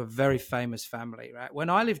born into a very famous family, right? When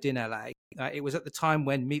I lived in LA, it was at the time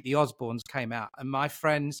when Meet the Osbournes came out, and my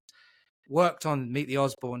friends worked on Meet the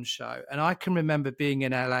Osbournes show. And I can remember being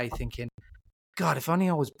in LA thinking, God, if only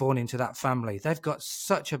I was born into that family. They've got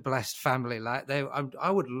such a blessed family. Like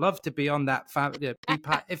I would love to be on that family.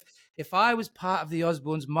 If I was part of the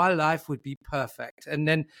Osbournes, my life would be perfect. And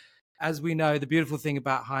then, as we know, the beautiful thing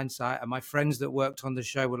about hindsight, and my friends that worked on the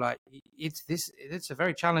show were like, it's a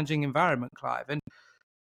very challenging environment, Clive. And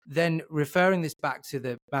then referring this back to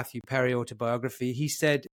the Matthew Perry autobiography, he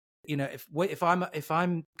said, if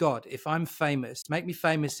I'm God, if I'm famous, make me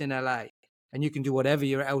famous in LA, and you can do whatever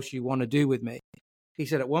else you want to do with me. He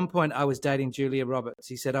said, at one point I was dating Julia Roberts.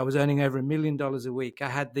 He said, I was earning over $1 million a week. I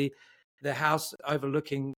had the house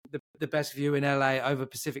overlooking the best view in LA over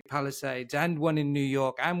Pacific Palisades, and one in New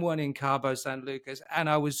York, and one in Cabo San Lucas. And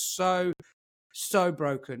I was so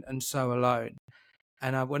broken and so alone.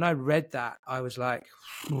 And when I read that, I was like,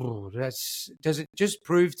 does it just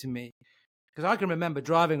prove to me? Because I can remember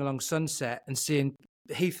driving along Sunset and seeing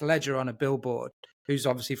Heath Ledger on a billboard, who's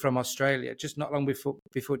obviously from Australia, just not long before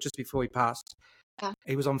he passed. Yeah.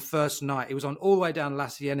 He was on First Night. He was on all the way down La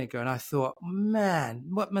Cienega. And I thought, man,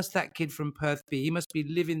 what must that kid from Perth be? He must be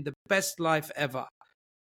living the best life ever.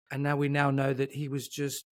 And now we know that he was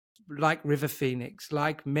just like River Phoenix,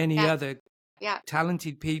 like many other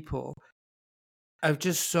talented people, are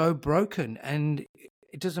just so broken. And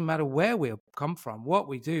it doesn't matter where we come from, what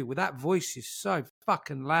we do. Well, that voice is so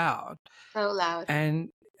fucking loud. So loud. And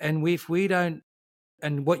if we don't,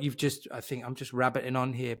 and what you've just, I think I'm just rabbiting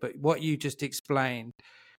on here, but what you just explained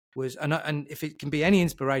was, and if it can be any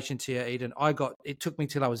inspiration to you, Eden, it took me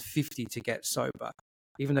till I was 50 to get sober,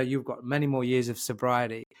 even though you've got many more years of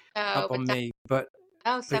sobriety up on me. But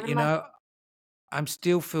I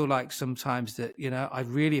still feel like sometimes that,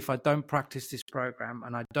 if I don't practice this program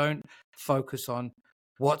and I don't focus on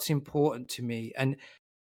what's important to me, and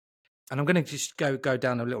I'm going to just go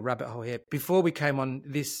down a little rabbit hole here. Before we came on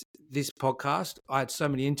this podcast, I had so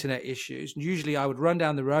many internet issues. Usually I would run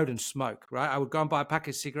down the road and smoke, right? I would go and buy a pack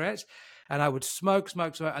of cigarettes and I would smoke,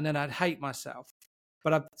 and then I'd hate myself.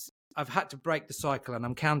 but I've had to break the cycle and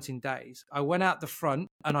I'm counting days. I went out the front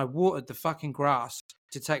and I watered the fucking grass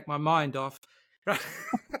to take my mind off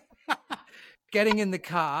getting in the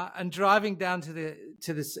car and driving down to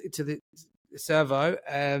the servo,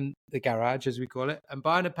 the garage as we call it, and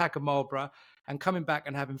buying a pack of Marlboro and coming back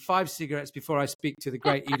and having 5 cigarettes before I speak to the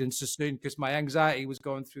great Eden Sassoon, because my anxiety was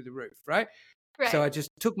going through the roof, right? So I just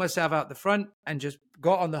took myself out the front and just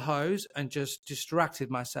got on the hose and just distracted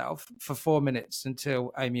myself for 4 minutes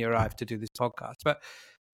until Amy arrived to do this podcast. But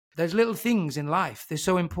there's little things in life. They're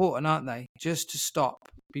so important, aren't they? Just to stop,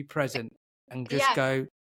 be present, and just go,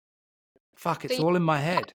 fuck, it's all in my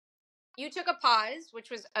head. You took a pause, which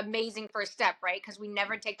was amazing first step, right? Because we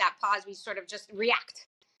never take that pause. We sort of just react.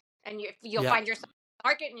 And you'll find yourself in the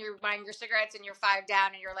market and you're buying your cigarettes and you're 5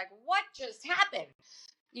 down and you're like, what just happened?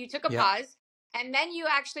 You took a pause and then you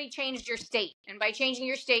actually changed your state. And by changing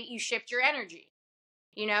your state, you shift your energy,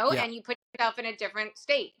 and you put yourself in a different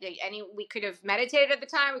state. We could have meditated at the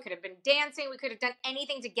time. We could have been dancing. We could have done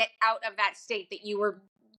anything to get out of that state that you were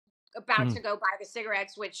about to go buy the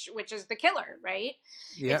cigarettes, which is the killer, right?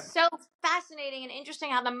 It's so fascinating and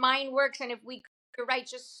interesting how the mind works. And if we could,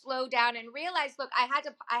 just slow down and realize, look, I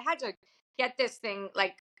had to get this thing,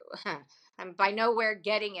 like, I'm by nowhere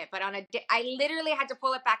getting it, but on a day, I literally had to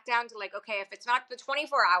pull it back down to like, okay, if it's not the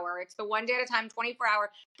 24 hour, it's the 1 day at a time, 24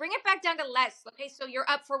 hour, bring it back down to less. Okay. So you're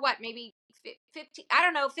up for what? Maybe 15,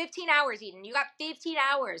 15 hours, Eden. You got 15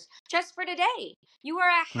 hours just for today. You are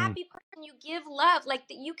a happy person. You give love. Like,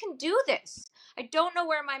 that you can do this. I don't know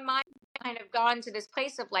where my mind kind of gone to this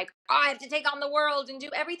place of like, I have to take on the world and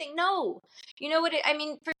do everything. No, you know what?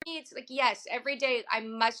 For me, it's like, yes, every day I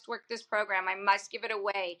must work this program. I must give it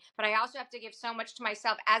away, but I also have to give so much to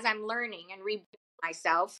myself as I'm learning and rebuilding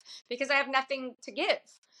myself, because I have nothing to give.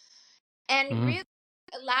 And really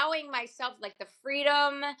allowing myself like the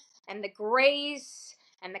freedom and the grace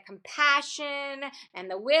and the compassion and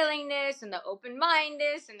the willingness and the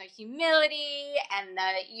open-mindedness and the humility and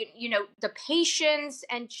the the patience,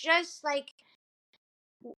 and just like,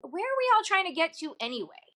 where are we all trying to get to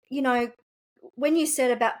anyway? When you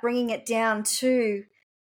said about bringing it down to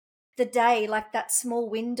the day, like that small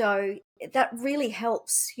window, that really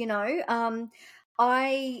helps.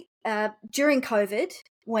 I during COVID,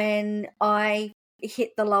 when I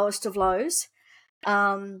hit the lowest of lows,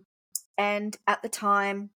 and at the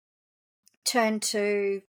time turned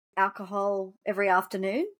to alcohol every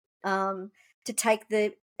afternoon to take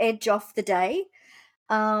the edge off the day.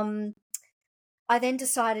 I then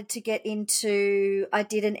decided to get into, I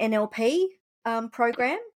did an NLP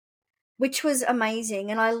program, which was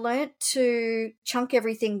amazing. And I learnt to chunk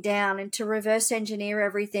everything down and to reverse engineer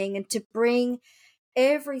everything and to bring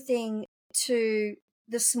everything to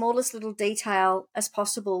the smallest little detail as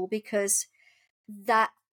possible, because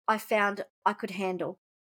that I found I could handle.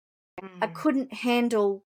 I couldn't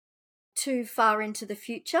handle too far into the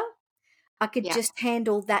future. I could just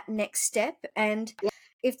handle that next step. And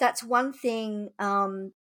if that's one thing,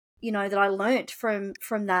 that I learnt from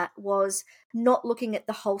that, was not looking at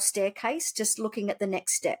the whole staircase, just looking at the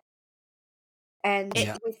next step. And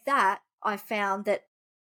with that, I found that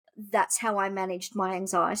that's how I managed my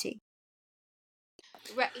anxiety.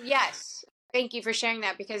 Yes. Thank you for sharing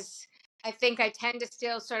that, because I think I tend to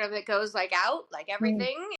still sort of, it goes like out, like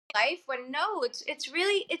everything in life, when no, it's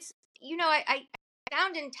really, I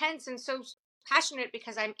sound intense and so passionate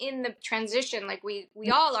because I'm in the transition, like we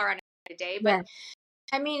all are on a day. But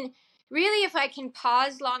I mean, really, if I can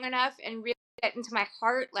pause long enough and really get into my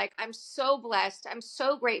heart, like, I'm so blessed, I'm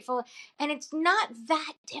so grateful, and it's not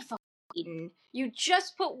that difficult. Eden. You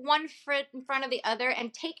just put one foot in front of the other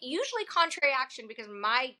and take usually contrary action, because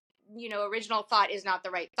my original thought is not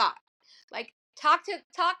the right thought. Like, talk to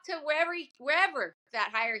wherever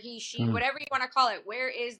that higher he, she, whatever you want to call it, where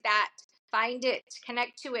is that? Find it,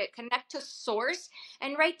 connect to it, connect to source,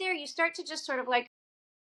 and right there you start to just sort of like,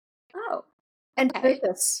 oh, and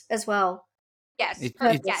purpose as well. Yes,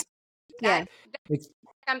 purpose. Yes. That's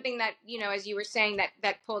something that, as you were saying, that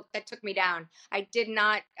took me down. I didn't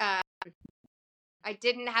have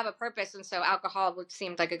a purpose, and so alcohol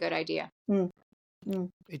seemed like a good idea.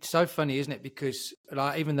 It's so funny, isn't it? Because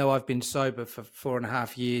even though I've been sober for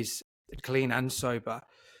 4.5 years, clean and sober,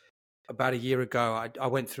 about a year ago, I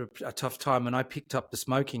went through a tough time and I picked up the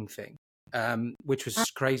smoking thing, which was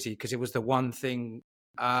crazy, because it was the one thing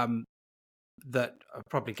that I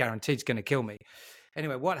probably guaranteed is going to kill me.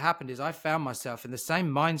 Anyway, what happened is I found myself in the same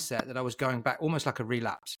mindset that I was going back, almost like a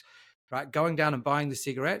relapse, right? Going down and buying the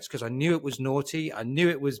cigarettes because I knew it was naughty. I knew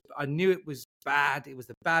it was bad. It was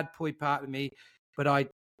the bad boy part of me, but I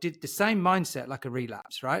did the same mindset like a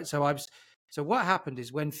relapse, right? So I was So what happened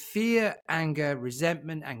is when fear, anger,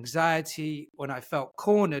 resentment, anxiety, when I felt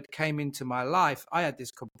cornered came into my life, I had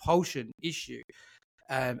this compulsion issue,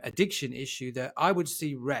 addiction issue, that I would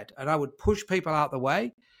see red and I would push people out the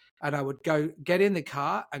way and I would go get in the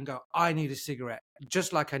car and go, I need a cigarette,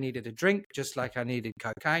 just like I needed a drink, just like I needed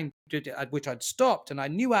cocaine, which I'd stopped. And I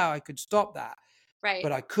knew how I could stop that, Right.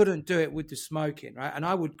 but I couldn't do it with the smoking. Right. And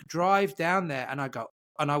I would drive down there and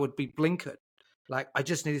I would be blinkered. Like, I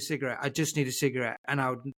just need a cigarette. I just need a cigarette. And I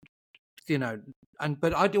would,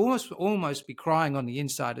 but I'd almost be crying on the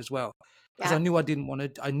inside as well, because I knew I didn't want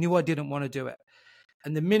to do it.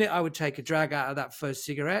 And the minute I would take a drag out of that first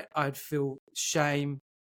cigarette, I'd feel shame,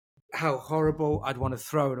 how horrible. I'd want to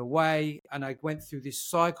throw it away. And I went through this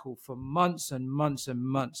cycle for months and months and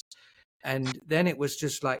months. And then it was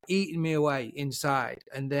just like eating me away inside.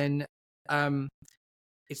 And then,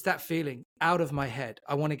 it's that feeling out of my head.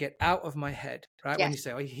 I want to get out of my head, right? Yes. When you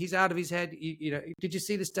say, oh, he's out of his head, did you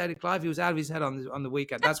see the state of Clive? He was out of his head on the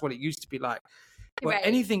weekend. That's what it used to be like. But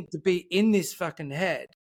anything to be in this fucking head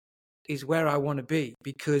is where I want to be,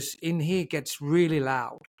 because in here it gets really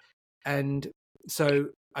loud. And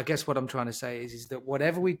so I guess what I'm trying to say is that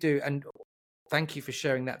whatever we do, and thank you for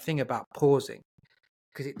sharing that thing about pausing,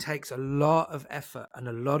 because it takes a lot of effort and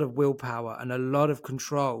a lot of willpower and a lot of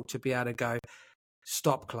control to be able to go,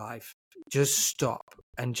 stop, Clive, just stop.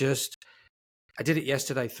 And I did it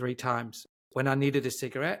yesterday 3 times. When I needed a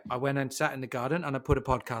cigarette, I went and sat in the garden and I put a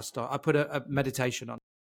podcast on. I put a meditation on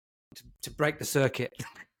to break the circuit.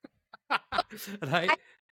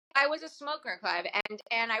 I was a smoker, Clive,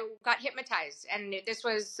 and I got hypnotized. And this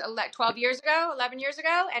was 11 years ago,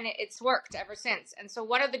 and it's worked ever since. And so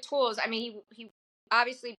one of the tools, I mean, he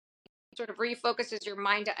obviously sort of refocuses your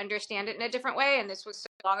mind to understand it in a different way. And this was so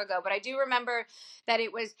long ago, but I do remember that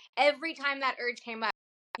it was every time that urge came up,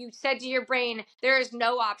 you said to your brain, there is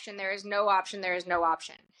no option, there is no option, there is no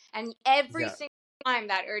option. And every single time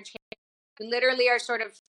that urge came up, you literally are sort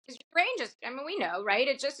of, your brain just, I mean, we know, right?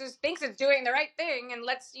 It just thinks it's doing the right thing. And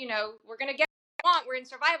let's, we're going to get what we want. We're in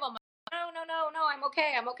survival mode. No, I'm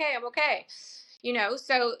okay.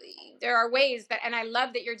 So there are ways that, and I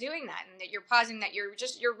love that you're doing that, and that you're pausing, that you're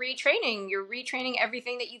retraining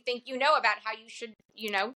everything that you think about how you should,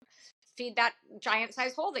 feed that giant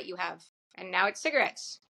size hole that you have. And now it's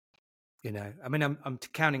cigarettes. I mean, I'm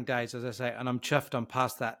counting days, as I say, and I'm chuffed I'm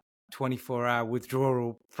past that 24-hour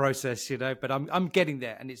withdrawal process, but I'm getting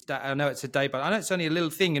there. And I know it's a day, but I know it's only a little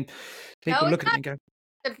thing, and people look at me and go,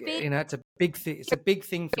 it's a big thing. It's a big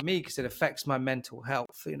thing for me because it affects my mental health.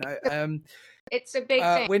 It's a big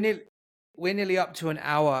thing. We're nearly up to an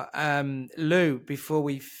hour. Lou, before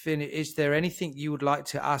we finish, is there anything you would like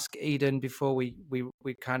to ask Eden before we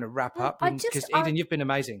kind of wrap up? Because Eden, you've been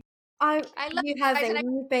amazing. I love you.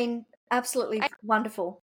 You've been absolutely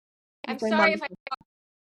wonderful. I'm sorry if I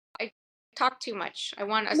talk too much. I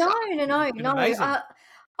want us. No.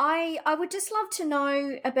 I would just love to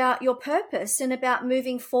know about your purpose and about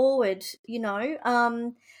moving forward. I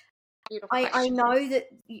know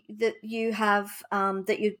that you have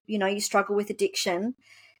that you struggle with addiction.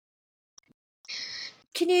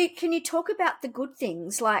 Can you talk about the good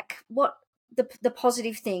things, like what the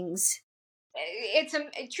positive things? It's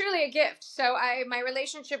truly a gift. So my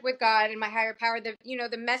relationship with God and my higher power, the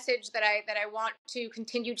message that I want to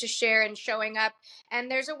continue to share and showing up.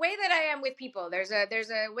 And there's a way that I am with people. There's a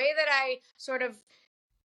way that I sort of,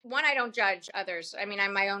 I don't judge others. I mean,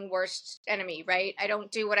 I'm my own worst enemy, right? I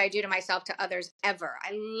don't do what I do to myself to others ever.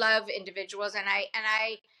 I love individuals, and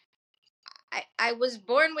I was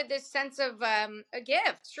born with this sense of a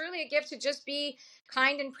gift, truly a gift, to just be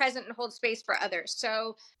kind and present and hold space for others.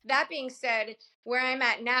 So that being said, where I'm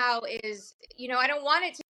at now is, I don't want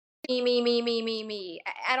it to be me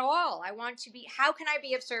at all. I want to be, how can I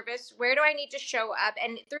be of service? Where do I need to show up?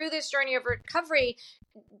 And through this journey of recovery,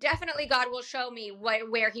 definitely God will show me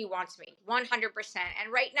where he wants me, 100%.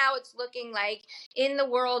 And right now it's looking like in the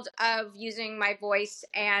world of using my voice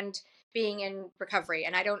and being in recovery.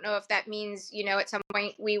 And I don't know if that means, at some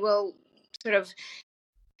point we will sort of,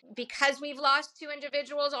 because we've lost 2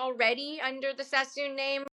 individuals already under the Sassoon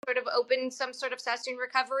name, sort of open some sort of Sassoon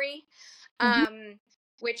recovery,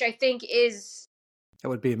 which I think is, that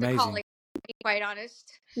would be amazing, calling, to be quite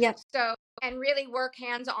honest. Yeah. So, and really work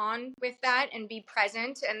hands on with that and be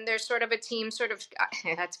present. And there's sort of a team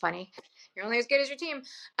that's funny. You're only as good as your team.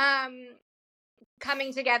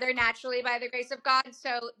 Coming together naturally by the grace of God.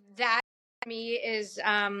 So that to me is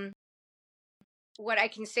what I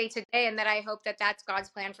can say today, and that I hope that that's God's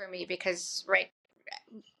plan for me, because right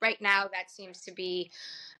now that seems to be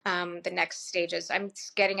the next stages. I'm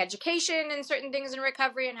getting education and certain things in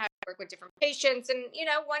recovery and how to work with different patients, and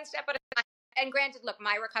one step at a time. And granted, look,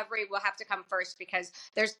 my recovery will have to come first because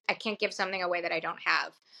I can't give something away that I don't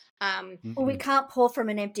have. Well, we can't pour from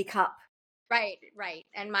an empty cup. Right.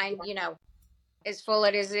 And mine, as full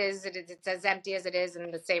it is, it's as empty as it is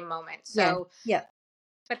in the same moment. So, yeah.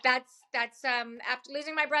 But that's after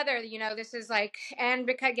losing my brother, this is like, and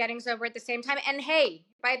because getting sober at the same time. And hey,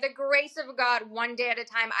 by the grace of God, one day at a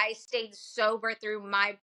time, I stayed sober through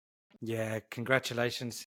my. Yeah,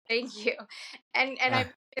 congratulations. Thank you. And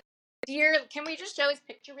dear, can we just show his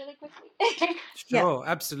picture really quickly? Sure,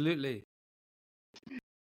 absolutely.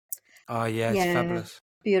 Oh yeah, it's fabulous.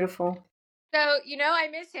 Beautiful. So, I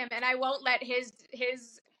miss him, and I won't let his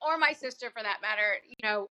or my sister for that matter,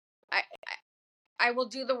 I will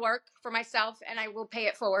do the work for myself and I will pay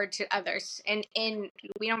it forward to others. And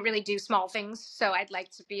we don't really do small things. So I'd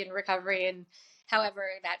like to be in recovery and however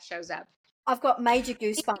that shows up. I've got major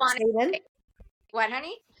goosebumps, Eden. What,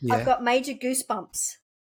 honey? Yeah. I've got major goosebumps.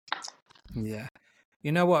 Yeah.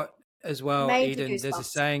 You know what, as well, Major Eden,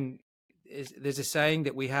 goosebumps. there's a saying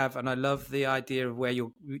that we have, and I love the idea of where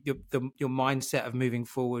your mindset of moving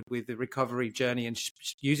forward with the recovery journey and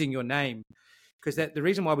using your name. Because the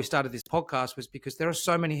reason why we started this podcast was because there are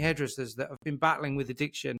so many hairdressers that have been battling with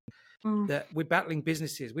addiction, that we're battling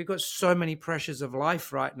businesses. We've got so many pressures of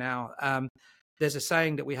life right now. There's a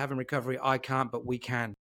saying that we have in recovery, I can't, but we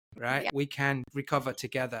can, right? Yeah. We can recover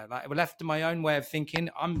together. Like, we're left to my own way of thinking,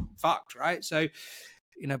 I'm fucked, right? So,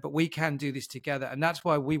 but we can do this together. And that's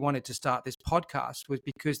why we wanted to start this podcast, was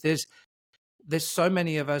because there's so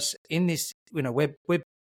many of us in this,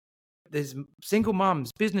 there's single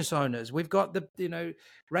moms, business owners. We've got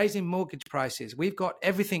raising mortgage prices. We've got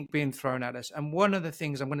everything being thrown at us. And one of the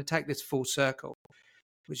things, I'm going to take this full circle,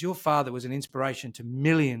 was your father was an inspiration to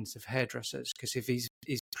millions of hairdressers because of his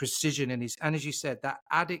precision and and as you said, that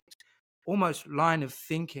addict almost line of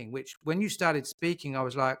thinking, which when you started speaking, I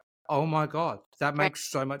was like, oh my God, that makes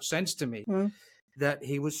so much sense to me, that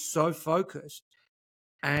he was so focused.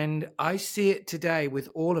 And I see it today with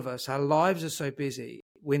all of us. Our lives are so busy,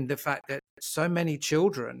 with the fact that so many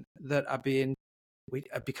children that we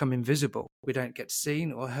become invisible. We don't get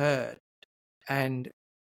seen or heard. And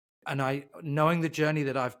I, knowing the journey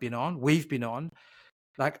that we've been on,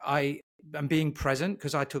 like I am being present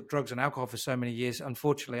because I took drugs and alcohol for so many years.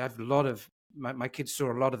 Unfortunately, I've my kids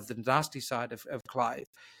saw a lot of the nasty side of Clive.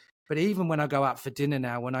 But even when I go out for dinner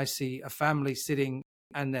now, when I see a family sitting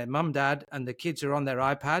and their mum, dad, and the kids are on their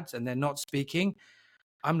iPads and they're not speaking,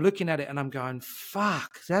 I'm looking at it and I'm going,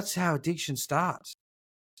 fuck, that's how addiction starts.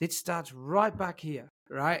 It starts right back here,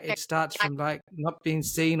 right? It starts from like not being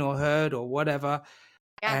seen or heard or whatever.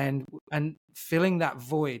 Yeah. And filling that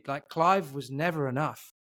void. Like Clive was never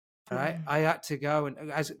enough, right? I had to go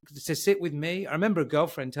to sit with me. I remember a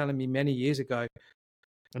girlfriend telling me many years ago,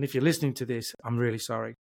 and if you're listening to this, I'm really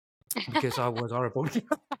sorry because I was horrible.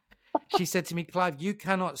 She said to me, Clive, you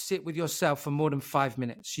cannot sit with yourself for more than 5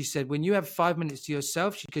 minutes. She said, when you have 5 minutes to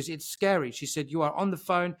yourself, because it's scary. She said, you are on the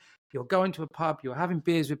phone, you're going to a pub, you're having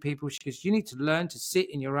beers with people. She goes, you need to learn to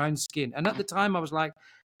sit in your own skin. And at the time I was like,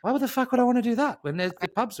 why the fuck would I want to do that when the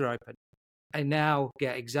pubs are open? I now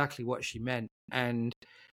get exactly what she meant. And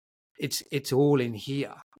it's all in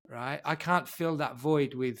here, right? I can't fill that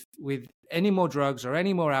void with any more drugs or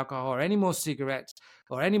any more alcohol or any more cigarettes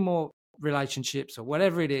or any more relationships or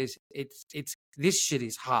whatever it is. It's this shit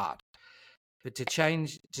is hard, but to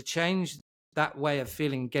change that way of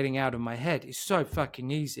feeling, getting out of my head, is so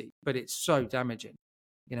fucking easy, but it's so damaging.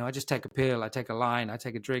 I just take a pill, I take a line, I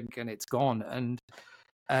take a drink, and it's gone. And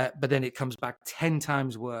but then it comes back 10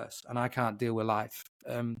 times worse, and I can't deal with life.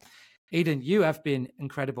 Eden, you have been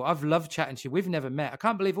incredible. I've loved chatting to you. We've never met. I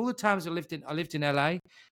can't believe all the times I lived in LA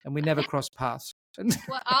and we never crossed paths.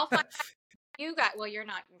 Well, I'll find you got. Well, you're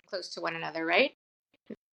not close to one another, right?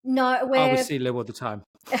 No, we see Lil all the time.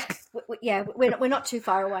 Yeah, we're not too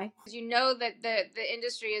far away. You know that the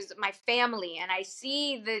industry is my family, and I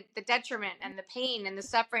see the detriment and the pain and the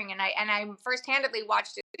suffering, and I first-handedly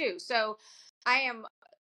watched it too. So I'm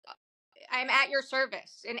at your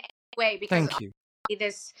service in any way, because thank you.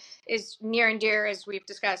 This is near and dear, as we've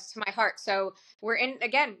discussed, to my heart. So we're in,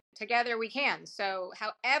 again, together we can. So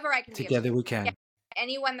however I can together we can.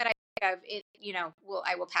 Anyone that I think of, it,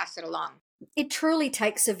 I will pass it along. It truly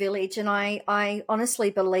takes a village, and I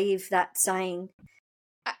honestly believe that saying.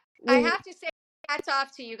 I have to say, hats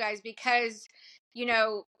off to you guys, because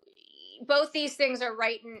both these things are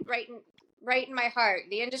right in my heart,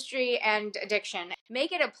 the industry and addiction.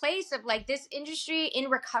 Make it a place of like this industry in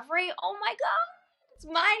recovery. Oh my God, it's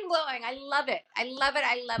mind blowing. I love it. I love it.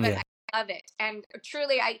 I love it. Yeah. I love it. And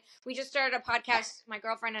truly, we just started a podcast, my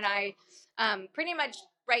girlfriend and I, pretty much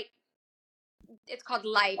right it's called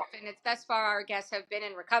life, and it's thus far our guests have been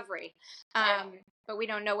in recovery. But we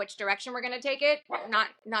don't know which direction we're going to take it.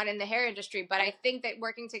 Not in the hair industry, but I think that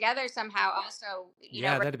working together somehow also,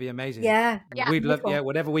 that'd be amazing. Yeah. We'd love,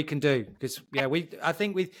 whatever we can do, because I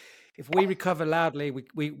think if we recover loudly,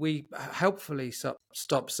 we hopefully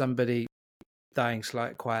stop somebody dying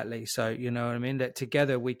slightly quietly. So, you know what I mean? That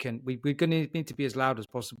together we're going to need to be as loud as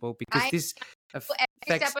possible, because this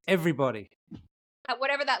affects everybody.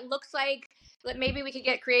 Whatever that looks like, maybe we could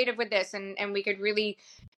get creative with this, and we could really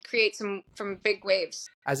create some big waves.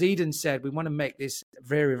 As Eden said, we want to make this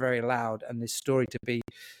very, very loud, and this story to be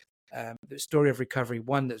the story of recovery,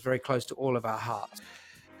 one that's very close to all of our hearts.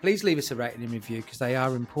 Please leave us a rating and review, because they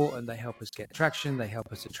are important. They help us get traction. They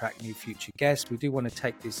help us attract new future guests. We do want to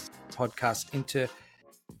take this podcast into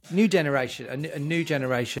new generation, a new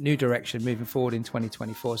generation, new direction moving forward in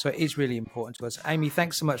 2024. So it is really important to us. Amy,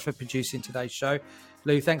 thanks so much for producing today's show.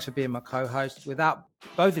 Lou, thanks for being my co-host. Without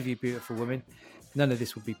both of you beautiful women, none of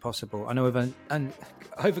this would be possible. I know we've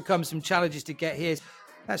overcome some challenges to get here.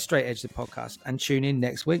 That's Straight Edge, the podcast, and tune in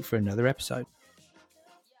next week for another episode.